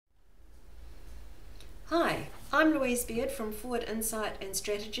Hi, I'm Louise Beard from Forward Insight and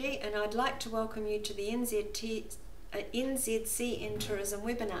Strategy, and I'd like to welcome you to the NZCN Tourism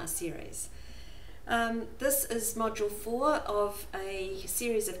webinar series. This is Module 4 of a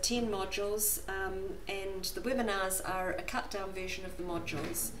series of 10 modules, and the webinars are a cut-down version of the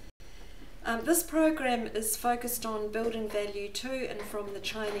modules. This program is focused on building value to and from the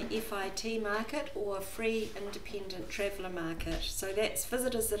China FIT market, or Free Independent Traveller market. So that's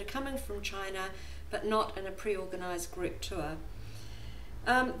visitors that are coming from China but not in a pre-organised group tour.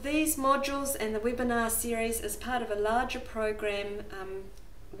 These modules and the webinar series is part of a larger program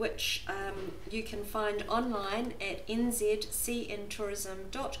which you can find online at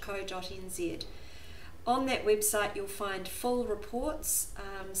nzcntourism.co.nz. On that website you'll find full reports,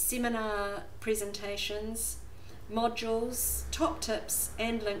 seminar presentations, modules, top tips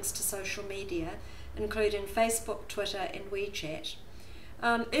and links to social media, including Facebook, Twitter and WeChat.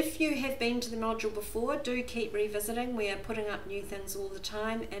 If you have been to the module before, do keep revisiting. We are putting up new things all the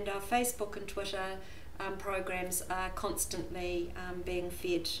time, and our Facebook and Twitter programs are constantly being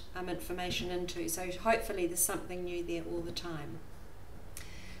fed information into, so hopefully there's something new there all the time.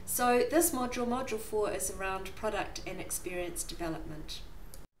 So this module, Module 4, is around product and experience development.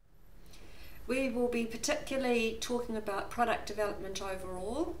 We will be particularly talking about product development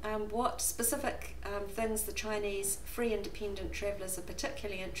overall, what specific things the Chinese free independent travellers are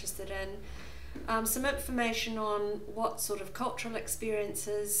particularly interested in, some information on what sort of cultural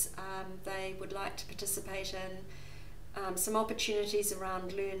experiences they would like to participate in, some opportunities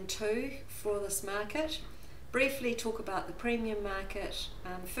around Learn To for this market, briefly talk about the premium market,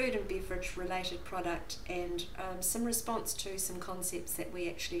 food and beverage related product, and some response to some concepts that we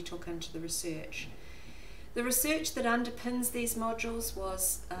actually took into the research. The research that underpins these modules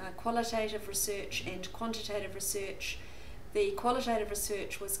was qualitative research and quantitative research. The qualitative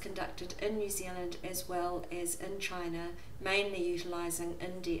research was conducted in New Zealand as well as in China, mainly utilising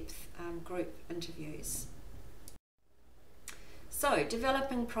in-depth group interviews. So,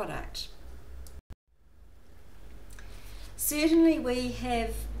 developing product. Certainly we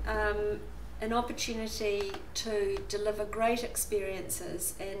have an opportunity to deliver great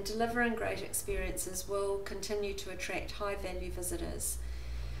experiences, and delivering great experiences will continue to attract high value visitors.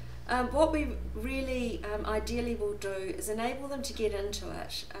 What we really ideally will do is enable them to get into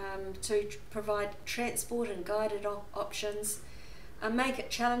it, to provide transport and guided options, make it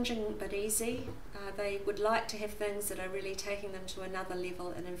challenging but easy. They would like to have things that are really taking them to another level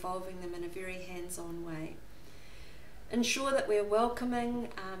and involving them in a very hands-on way. Ensure that we're welcoming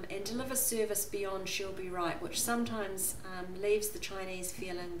and deliver service beyond she'll be right, which sometimes leaves the Chinese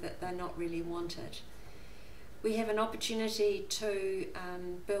feeling that they're not really wanted. We have an opportunity to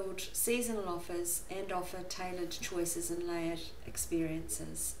build seasonal offers and offer tailored choices and layered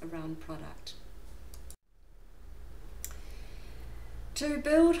experiences around product. To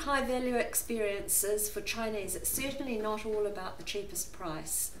build high value experiences for Chinese, it's certainly not all about the cheapest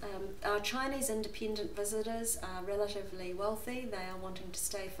price. Our Chinese independent visitors are relatively wealthy. They are wanting to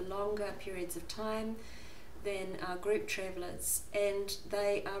stay for longer periods of time than our group travellers, and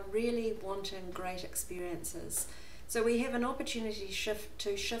they are really wanting great experiences. So we have an opportunity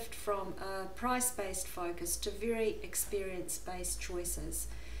to shift from a price-based focus to very experience-based choices.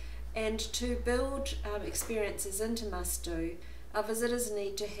 And to build experiences into must-do, our visitors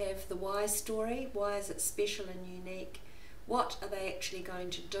need to have the why story. Why is it special and unique? What are they actually going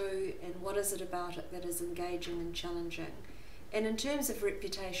to do, and what is it about it that is engaging and challenging? And in terms of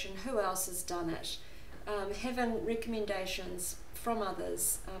reputation, who else has done it? Having recommendations from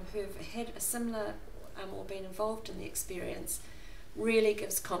others who have had a similar or been involved in the experience really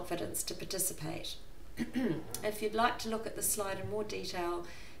gives confidence to participate. If you'd like to look at the slide in more detail,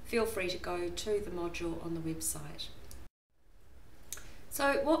 feel free to go to the module on the website.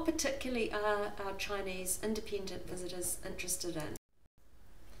 So what particularly are our Chinese independent visitors interested in?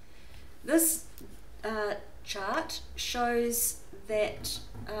 This chart shows that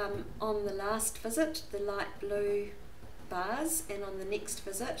on the last visit, the light blue bars, and on the next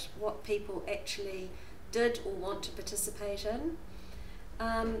visit, what people actually did or want to participate in.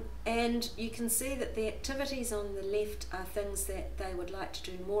 And you can see that the activities on the left are things that they would like to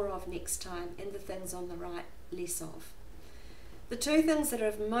do more of next time, and the things on the right less of. The two things that are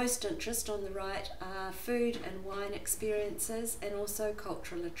of most interest on the right are food and wine experiences, and also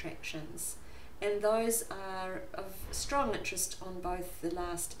cultural attractions. And those are of strong interest on both the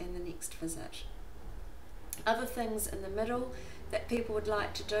last and the next visit. Other things in the middle that people would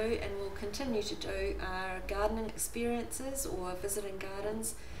like to do and will continue to do are gardening experiences or visiting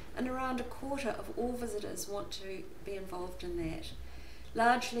gardens, and around a quarter of all visitors want to be involved in that.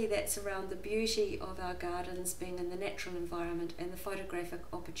 Largely that's around the beauty of our gardens being in the natural environment and the photographic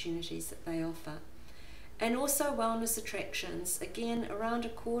opportunities that they offer. And also wellness attractions. Again, around a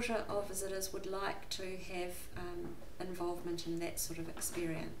quarter of visitors would like to have involvement in that sort of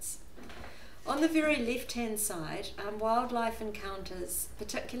experience. On the very left-hand side, wildlife encounters,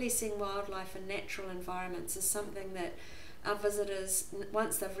 particularly seeing wildlife in natural environments, is something that our visitors,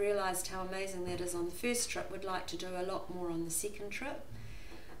 once they've realised how amazing that is on the first trip, would like to do a lot more on the second trip.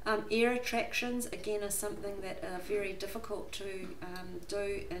 Air attractions, again, are something that are very difficult to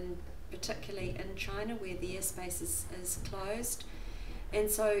do, particularly in China where the airspace is closed. And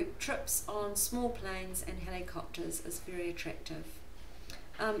so trips on small planes and helicopters is very attractive.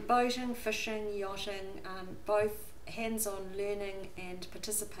 Boating, fishing, yachting, both hands-on learning and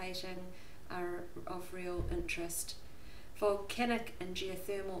participating are of real interest. Volcanic and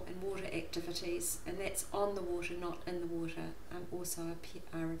geothermal and water activities, and that's on the water, not in the water, also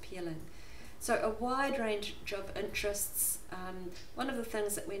are appealing. So a wide range of interests. One of the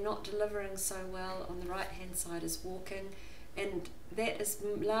things that we're not delivering so well on the right-hand side is walking, and that is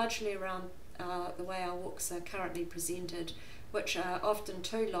largely around the way our walks are currently presented, which are often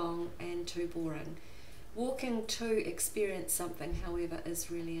too long and too boring. Walking to experience something, however,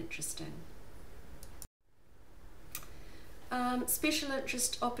 is really interesting. Special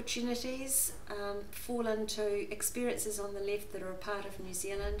interest opportunities fall into experiences on the left that are a part of New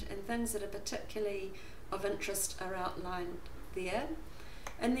Zealand, and things that are particularly of interest are outlined there.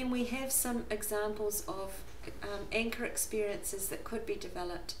 And then we have some examples of anchor experiences that could be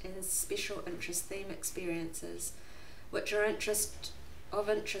developed in special interest theme experiences, which are of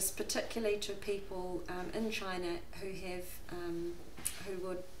interest particularly to people in China who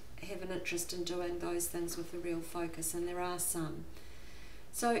would have an interest in doing those things with a real focus, and there are some.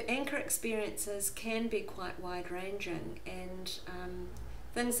 So anchor experiences can be quite wide-ranging, and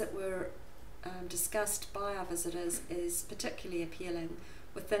things that were discussed by our visitors is particularly appealing,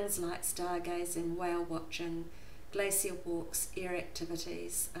 with things like stargazing, whale watching, glacier walks, air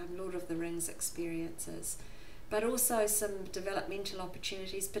activities, Lord of the Rings experiences, but also some developmental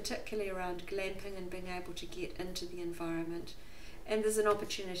opportunities, particularly around glamping and being able to get into the environment. And there's an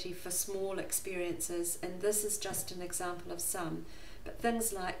opportunity for small experiences, and this is just an example of some, but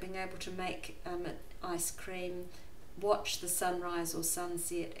things like being able to make ice cream, watch the sunrise or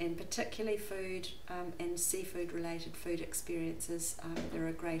sunset, and particularly food and seafood related food experiences there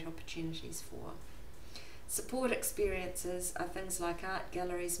are great opportunities for. Support experiences are things like art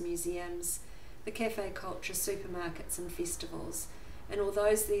galleries, museums, the cafe culture, supermarkets and festivals. And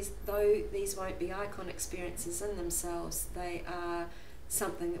although these won't be icon experiences in themselves, they are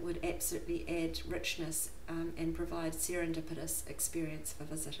something that would absolutely add richness and provide serendipitous experience for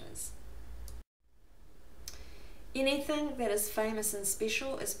visitors. Anything that is famous and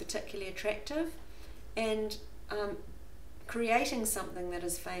special is particularly attractive, and creating something that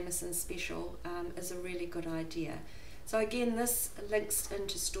is famous and special is a really good idea. So again, this links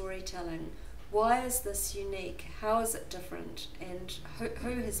into storytelling. Why is this unique? How is it different? And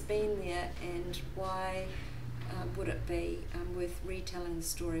who has been there, and why would it be worth retelling the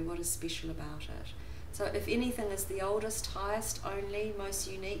story? What is special about it? So if anything is the oldest, highest, only,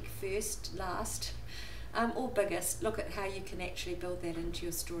 most unique, first, last, or biggest, look at how you can actually build that into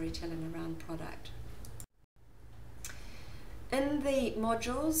your storytelling around product. In the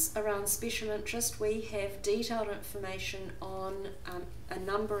modules around special interest, we have detailed information on a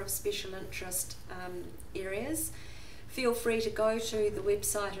number of special interest areas. Feel free to go to the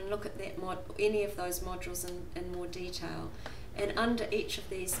website and look at that any of those modules in more detail. And under each of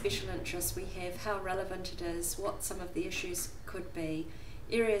these special interests, we have how relevant it is, what some of the issues could be,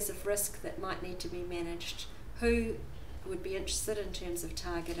 areas of risk that might need to be managed, who would be interested in terms of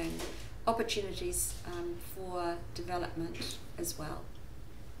targeting, opportunities for development as well.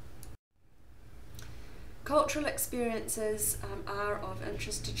 Cultural experiences are of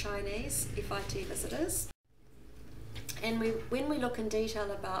interest to Chinese FIT visitors, and when we look in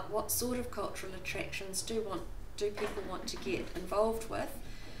detail about what sort of cultural attractions do people want to get involved with,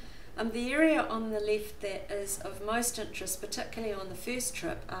 the area on the left that is of most interest, particularly on the first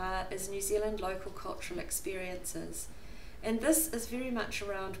trip, is New Zealand local cultural experiences. And this is very much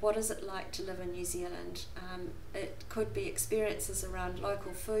around what is it like to live in New Zealand. It could be experiences around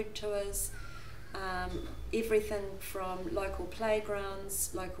local food tours, everything from local playgrounds,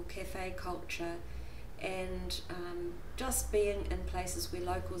 local cafe culture, and just being in places where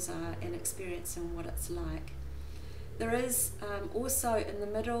locals are and experiencing what it's like. There is also in the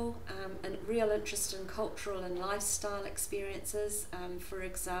middle a real interest in cultural and lifestyle experiences, for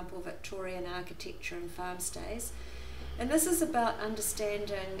example Victorian architecture and farm stays. And this is about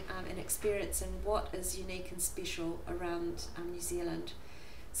understanding and experiencing what is unique and special around New Zealand.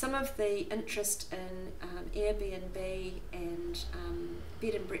 Some of the interest in Airbnb and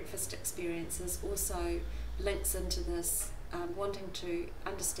bed and breakfast experiences also links into this, wanting to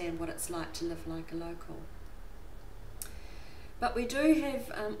understand what it's like to live like a local. But we do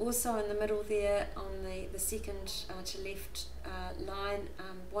have also in the middle there on the second to left line,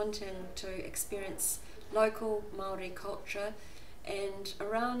 wanting to experience local Māori culture, and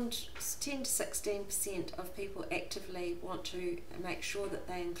around 10 to 16% of people actively want to make sure that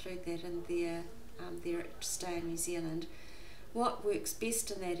they include that in their stay in New Zealand. What works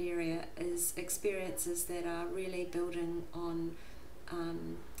best in that area is experiences that are really building on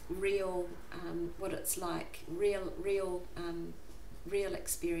real, what it's like, real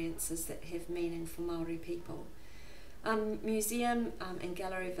experiences that have meaning for Māori people. Museum and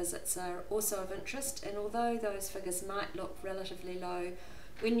gallery visits are also of interest, and although those figures might look relatively low,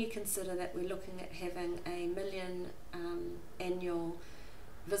 when you consider that we're looking at having 1 million annual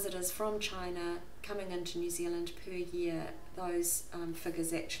visitors from China coming into New Zealand per year, those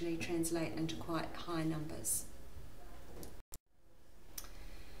figures actually translate into quite high numbers.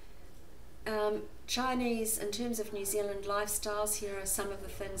 Chinese, in terms of New Zealand lifestyles, here are some of the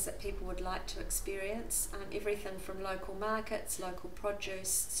things that people would like to experience. Everything from local markets, local produce,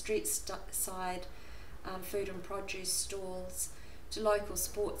 street side food and produce stalls, to local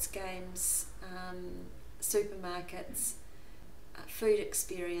sports games, supermarkets, food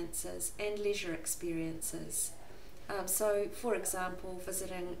experiences and leisure experiences. So, for example,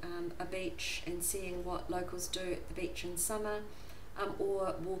 visiting a beach and seeing what locals do at the beach in summer,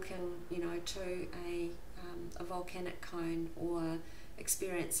 or walking, to a volcanic cone, or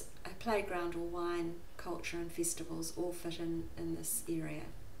experience a playground or wine culture and festivals, all fit in this area.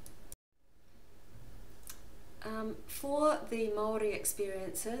 For the Māori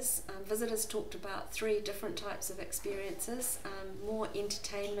experiences, visitors talked about 3 different types of experiences: more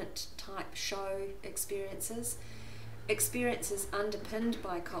entertainment type show experiences, experiences underpinned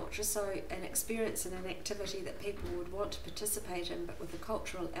by culture, so an experience and an activity that people would want to participate in but with a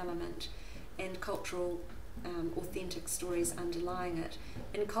cultural element and cultural authentic stories underlying it,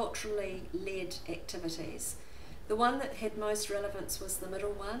 and culturally led activities. The one that had most relevance was the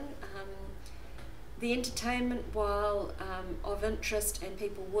middle one. The entertainment, while of interest and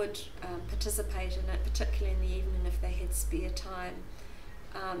people would participate in it, particularly in the evening if they had spare time,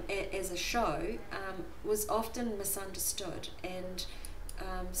 as a show, was often misunderstood, and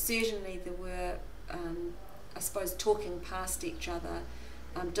certainly there were, I suppose, talking past each other,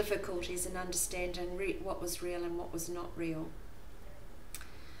 difficulties in understanding what was real and what was not real.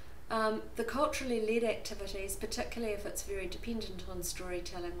 The culturally led activities, particularly if it's very dependent on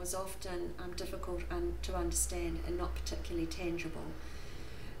storytelling, was often difficult to understand and not particularly tangible.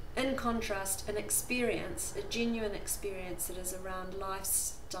 In contrast, an experience, a genuine experience that is around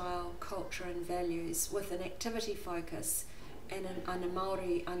lifestyle, culture and values with an activity focus and a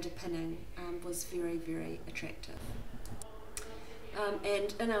Māori underpinning, was very, very attractive.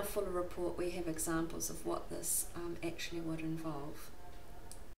 And in our fuller report we have examples of what this actually would involve.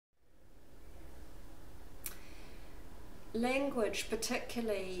 Language,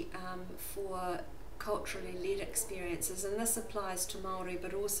 particularly for culturally led experiences, and this applies to Māori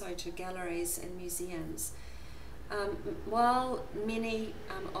but also to galleries and museums. While many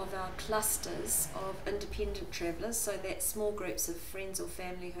of our clusters of independent travellers, so that's small groups of friends or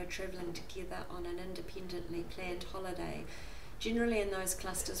family who are travelling together on an independently planned holiday, generally in those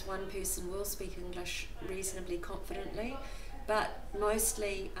clusters one person will speak English reasonably confidently, but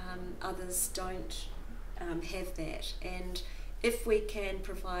mostly others don't have that. And if we can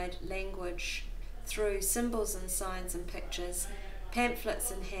provide language through symbols and signs and pictures, pamphlets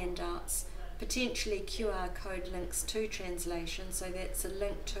and handouts, potentially QR code links to translation, so that's a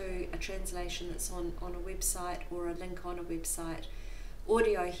link to a translation that's on a website or a link on a website,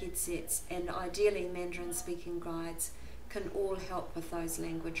 audio headsets, and ideally Mandarin speaking guides can all help with those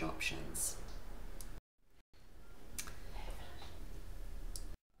language options.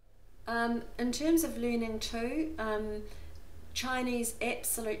 In terms of learning too, Chinese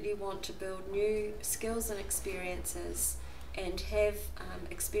absolutely want to build new skills and experiences and have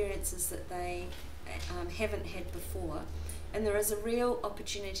experiences that they haven't had before. And there is a real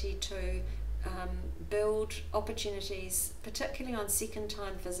opportunity to build opportunities, particularly on second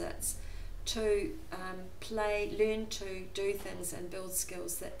time visits, to learn to do things and build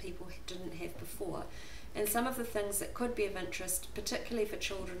skills that people didn't have before. And some of the things that could be of interest, particularly for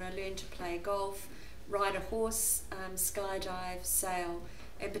children, are learn to play golf, ride a horse, skydive, sail,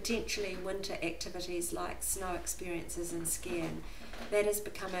 and potentially winter activities like snow experiences and skiing. That is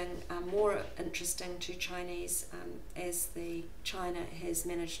becoming more interesting to Chinese as China has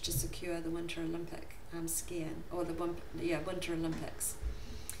managed to secure the Winter Olympic skiing, or the Winter Olympics.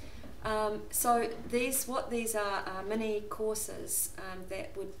 So what these are mini courses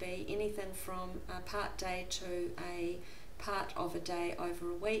that would be anything from a part day to a part of a day over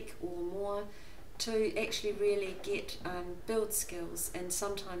a week or more, to actually really build skills, and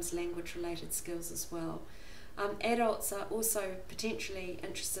sometimes language related skills as well. Adults are also potentially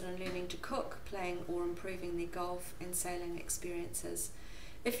interested in learning to cook, playing or improving their golf and sailing experiences.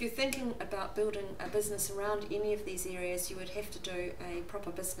 If you're thinking about building a business around any of these areas, you would have to do a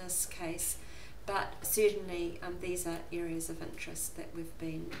proper business case, but certainly these are areas of interest that we've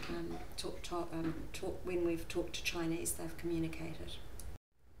been when we've talked to Chinese, they've communicated.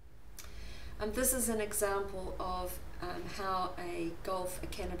 This is an example of how a golf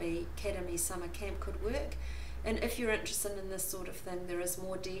academy summer camp could work, and if you're interested in this sort of thing, there is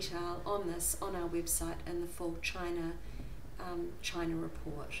more detail on this on our website in the full China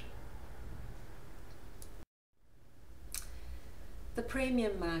report. The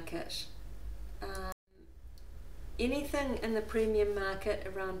premium market. Anything in the premium market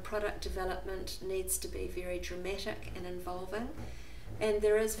around product development needs to be very dramatic and involving, and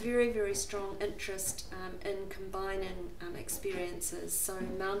there is very, very strong interest in combining experiences, so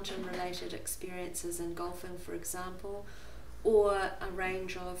mountain related experiences in golfing, for example, or a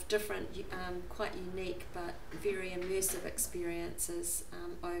range of different quite unique but very immersive experiences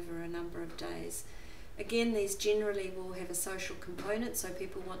over a number of days. Again, these generally will have a social component, so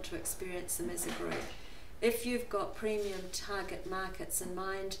people want to experience them as a group. If you've got premium target markets in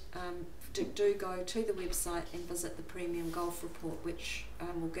mind, do go to the website and visit the Premium Golf Report, which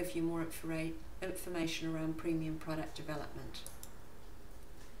will give you more information around premium product development.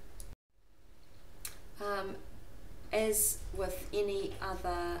 As with any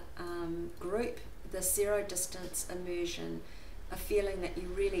other group, the zero distance immersion, a feeling that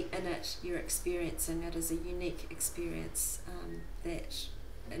you're really in it, you're experiencing it, is a unique experience that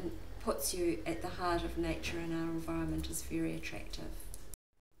puts you at the heart of nature in our environment, is very attractive.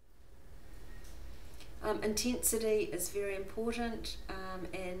 Intensity is very important,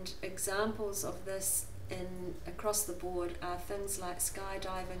 and examples of this across the board are things like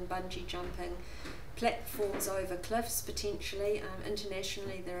skydiving, bungee jumping, platforms over cliffs potentially.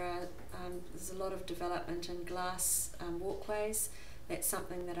 Internationally there's a lot of development in glass walkways. That's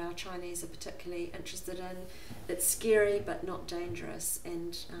something that our Chinese are particularly interested in. It's scary but not dangerous,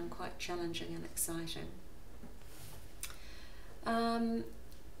 and quite challenging and exciting.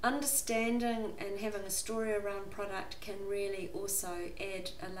 Understanding and having a story around product can really also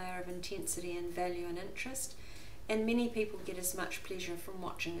add a layer of intensity and value and interest, and many people get as much pleasure from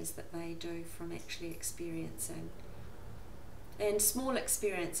watching as that they do from actually experiencing. And small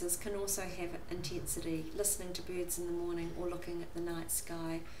experiences can also have intensity, listening to birds in the morning or looking at the night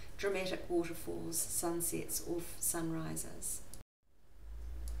sky, dramatic waterfalls, sunsets or sunrises.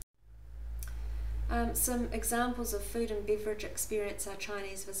 Some examples of food and beverage experience our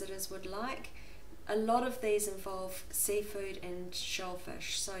Chinese visitors would like. A lot of these involve seafood and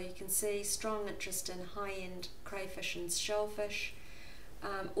shellfish, so you can see strong interest in high-end crayfish and shellfish.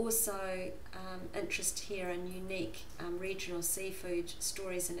 Also interest here in unique regional seafood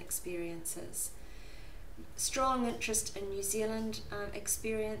stories and experiences. Strong interest in New Zealand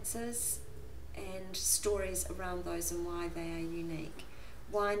experiences and stories around those and why they are unique.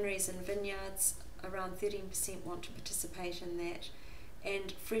 Wineries and vineyards, around 13% want to participate in that,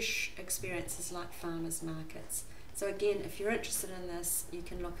 and fresh experiences like farmers markets. So again, if you're interested in this, you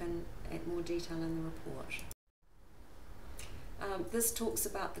can look at more detail in the report. This talks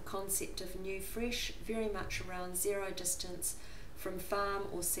about the concept of new fresh, very much around zero distance from farm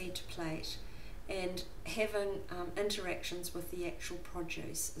or seed to plate, and having interactions with the actual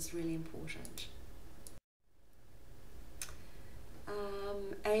produce is really important.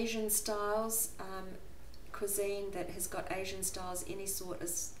 Asian styles, cuisine that has got Asian styles any sort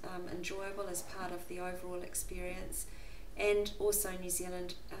is enjoyable as part of the overall experience, and also New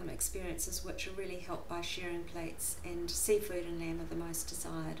Zealand experiences which are really helped by sharing plates, and seafood and lamb are the most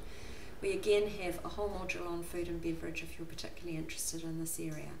desired. We again have a whole module on food and beverage if you're particularly interested in this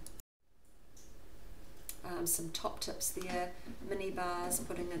area. Some top tips there: mini bars,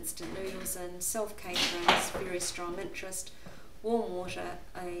 putting instant noodles in, self-catering is very strong interest, warm water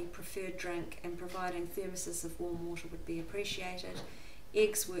a preferred drink, and providing thermoses of warm water would be appreciated.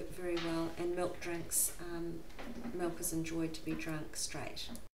 Eggs work very well, and milk drinks, milk is enjoyed to be drunk straight.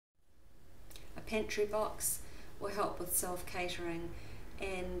 A pantry box will help with self-catering,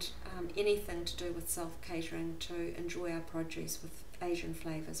 and anything to do with self-catering to enjoy our produce with Asian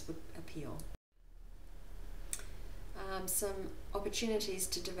flavours would appeal. Some opportunities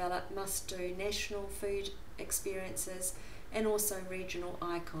to develop must-do national food experiences and also regional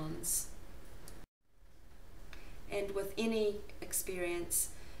icons. And with any experience,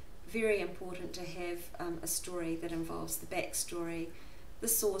 very important to have a story that involves the backstory, the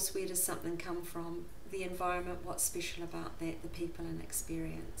source, where does something come from, the environment, what's special about that, the people and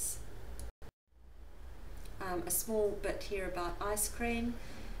experience. A small bit here about ice cream,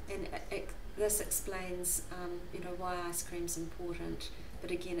 and this explains why ice cream is important,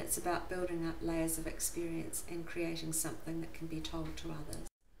 but again it's about building up layers of experience and creating something that can be told to others.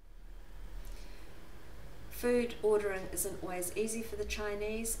 Food ordering isn't always easy for the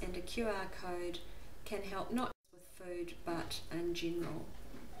Chinese, and a QR code can help not just with food but in general.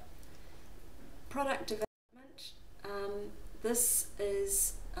 Product development, this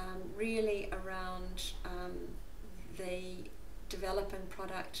is really around the developing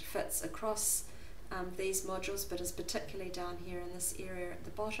product, fits across these modules, but is particularly down here in this area at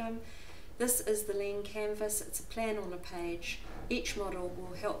the bottom. This is the lean canvas. It's a plan on a page. Each model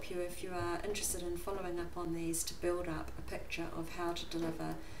will help you, if you are interested in following up on these, to build up a picture of how to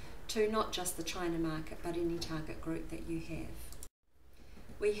deliver to not just the China market but any target group that you have.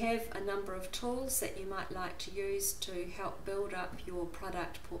 We have a number of tools that you might like to use to help build up your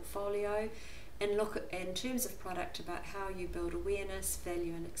product portfolio and look at, in terms of product, about how you build awareness,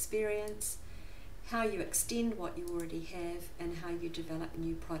 value and experience, how you extend what you already have, and how you develop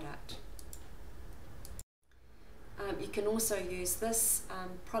new product. You can also use this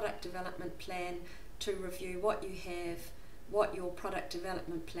product development plan to review what you have, what your product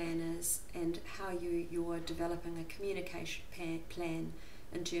development plan is, and how you're developing a communication plan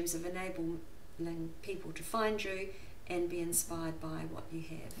in terms of enabling people to find you and be inspired by what you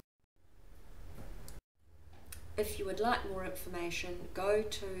have. If you would like more information, go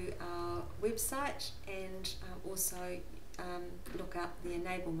to our website and also look up the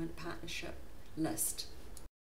Enablement Partnership list.